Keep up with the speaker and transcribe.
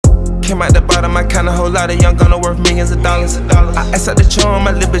Came out the bottom, I count a whole lot of young Gunna worth millions of dollars. I asked out the charm,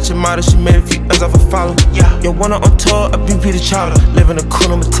 my little bitch a model, she made a few M's off a follow. Yo, wanna on tour, a BP the chowder, living a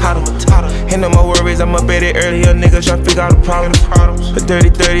hakuna matata. Ain't no more worries, I'm up at it early, a nigga tryna figure out the problems. But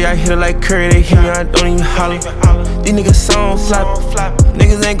 30-30, I hit her like Curry, they hear me, I don't even holler. These niggas song flop,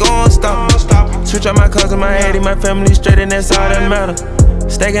 niggas ain't gon' stop. Switch out my cousin, my Eddie, my family straight, and that's all that matter.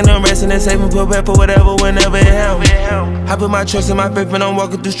 Stacking them, resting and saving, put back for whatever, whenever it happens. I put my trust in my faith and I'm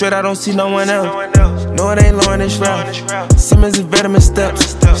walking through straight, I don't see no one else. No, it ain't low in this route. Simmons and vitamin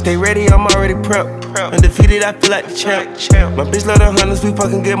steps. Stay ready, I'm already prepped. Undefeated, I feel like the champ. My bitch love the hunters, we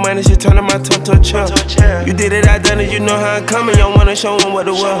fucking get money, she turning my tongue to a champ. You did it, I done it, you know how I'm coming, you don't wanna show them what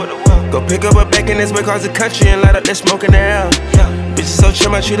the world. Go pick up a back in this way across the country and light up that smoke in the air. Bitches so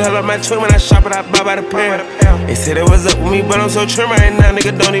trim, I treat her like my twin. When I shop it, I buy by the pair. They said it was up with me, but I'm so trim right now,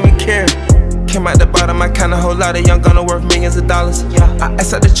 nigga don't even care. Came out the bottom, I count a whole lot of young Gunna worth millions of dollars. I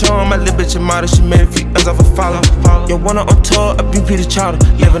asked out the charm, my little bitch a model, she made a few M's off a follow. Yo, wanna on tour, a BP the chowder,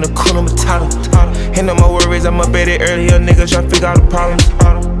 living a hakuna matata. Ain't no more worries, I'm up at it early, a nigga tryna figure out the problems.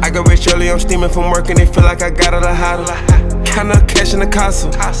 I got rich early, I'm steaming from work and they feel like I got all the hotter. Kinda cash in the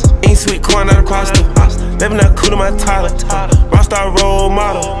castle, ain't sweet corn out of costume. Living a hakuna matata, rockstar role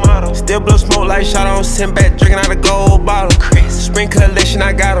model. Still blow smoke like shot on, sitting back drinking out a gold bottle. Spring collection,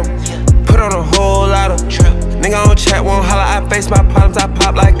 I got 'em. Put on a whole lot of nigga on chat, won't holler. I face my problems, I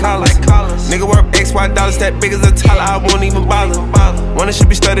pop like collars. Nigga work XY dollars, that big as a toddler, I won't even bother. One that should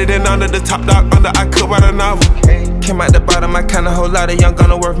be studied in under the top dog under, I could write a novel. Came out the bottom, I count a whole lot of young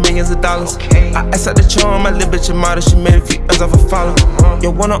Gunna worth millions of dollars. I asked out the charm, my little bitch a model, she made a few M's off a follow.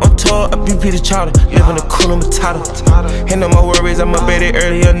 Yo, wanna on tour, a BP the chowder, living a hakuna matata. Ain't no more worries, I'm up at it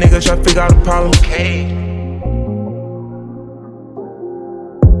early, a nigga tryna figure out the problems.